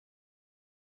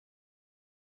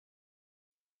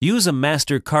Use a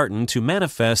master carton to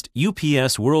manifest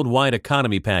UPS Worldwide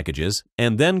Economy packages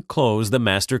and then close the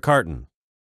master carton.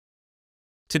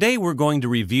 Today we're going to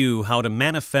review how to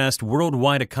manifest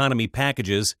Worldwide Economy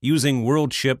packages using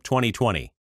Worldship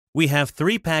 2020. We have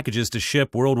 3 packages to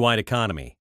ship Worldwide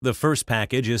Economy. The first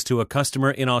package is to a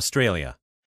customer in Australia.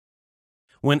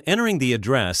 When entering the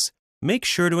address, make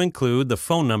sure to include the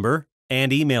phone number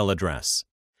and email address.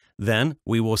 Then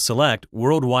we will select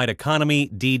Worldwide Economy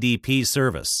DDP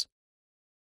service.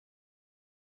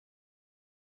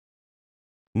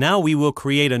 Now we will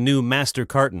create a new master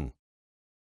carton.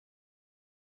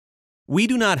 We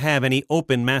do not have any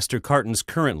open master cartons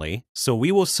currently, so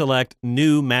we will select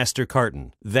New Master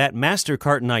Carton. That master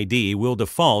carton ID will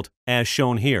default as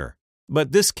shown here,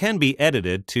 but this can be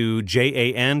edited to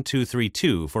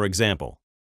JAN232, for example.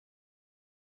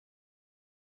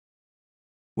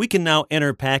 We can now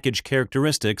enter package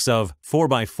characteristics of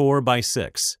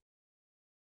 4x4x6.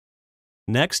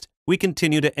 Next, we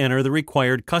continue to enter the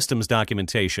required customs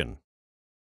documentation.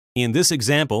 In this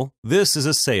example, this is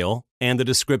a sale and the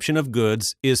description of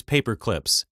goods is paper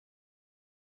clips.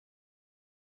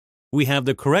 We have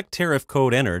the correct tariff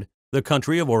code entered, the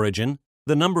country of origin,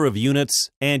 the number of units,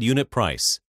 and unit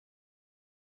price.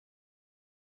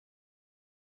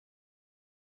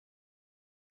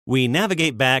 We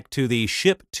navigate back to the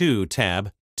Ship To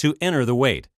tab to enter the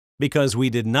weight, because we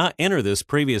did not enter this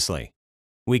previously.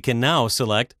 We can now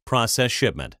select Process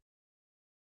Shipment.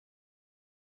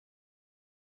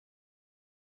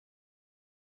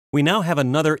 We now have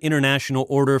another international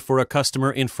order for a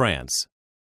customer in France.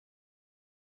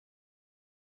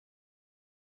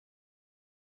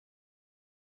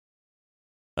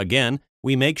 Again,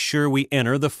 we make sure we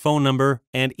enter the phone number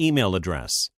and email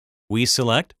address. We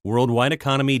select Worldwide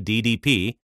Economy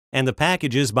DDP, and the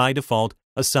package is by default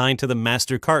assigned to the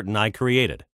master carton I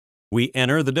created. We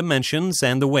enter the dimensions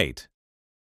and the weight.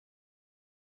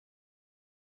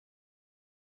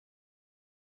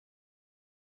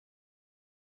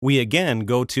 We again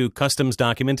go to Customs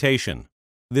Documentation.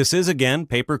 This is again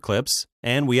paper clips,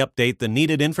 and we update the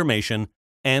needed information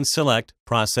and select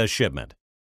Process Shipment.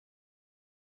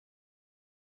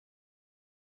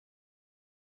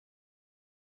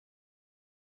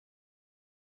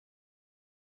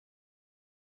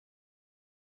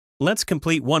 Let's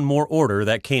complete one more order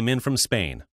that came in from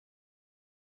Spain.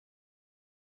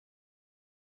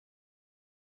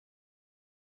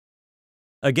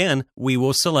 Again, we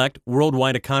will select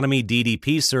Worldwide Economy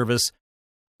DDP service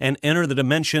and enter the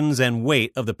dimensions and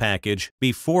weight of the package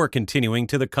before continuing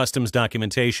to the customs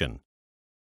documentation.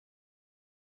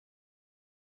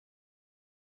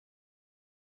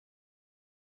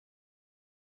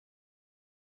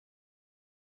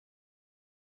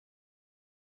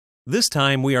 This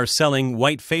time we are selling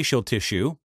white facial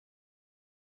tissue,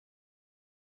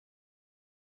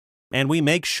 and we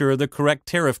make sure the correct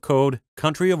tariff code,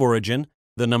 country of origin,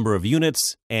 the number of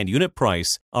units, and unit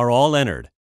price are all entered,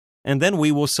 and then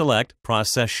we will select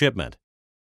Process Shipment.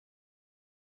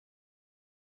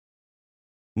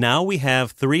 Now we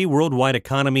have 3 Worldwide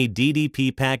Economy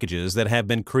DDP packages that have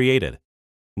been created.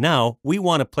 Now we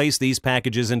want to place these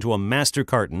packages into a master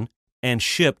carton and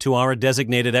ship to our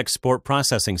designated export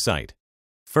processing site.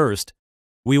 First,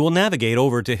 we will navigate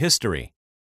over to History.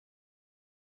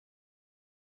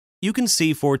 You can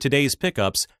see for today's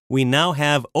pickups, we now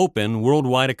have open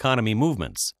Worldwide Economy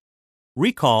movements.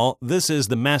 Recall, this is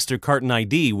the master carton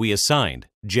ID we assigned,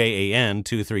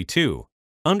 JAN232.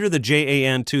 Under the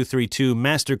JAN232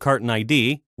 master carton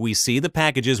ID, we see the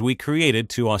packages we created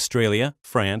to Australia,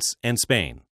 France, and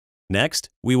Spain. Next,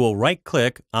 we will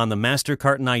right-click on the master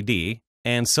carton ID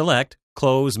and select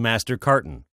Close Master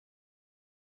Carton.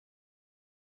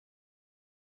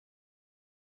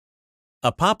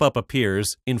 A pop-up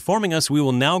appears informing us we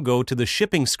will now go to the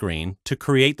shipping screen to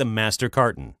create the master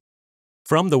carton.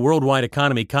 From the Worldwide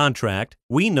Economy contract,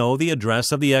 we know the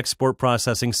address of the export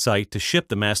processing site to ship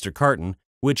the master carton,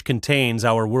 which contains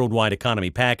our Worldwide Economy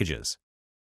packages.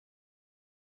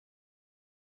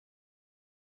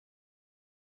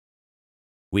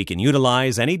 We can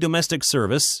utilize any domestic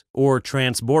service or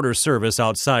trans-border service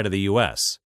outside of the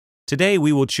U.S. Today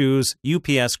we will choose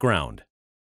UPS Ground.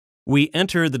 We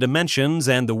enter the dimensions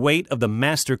and the weight of the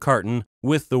master carton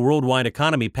with the Worldwide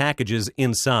Economy packages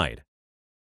inside.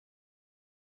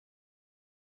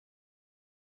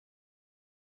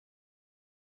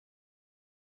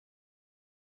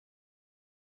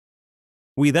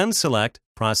 We then select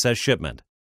Process Shipment.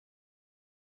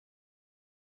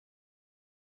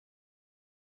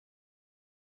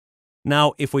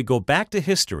 Now, if we go back to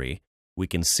history, we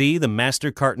can see the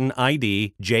master carton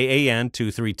ID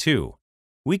JAN232.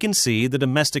 we can see the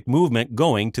domestic movement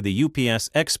going to the UPS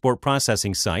export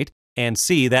processing site and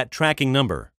see that tracking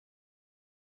number.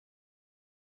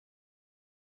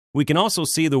 We can also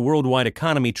see the worldwide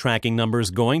economy tracking numbers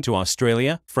going to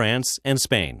Australia, France, and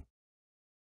Spain.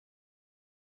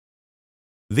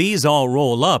 These all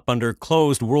roll up under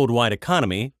closed worldwide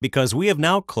economy because we have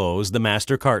now closed the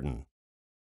master carton.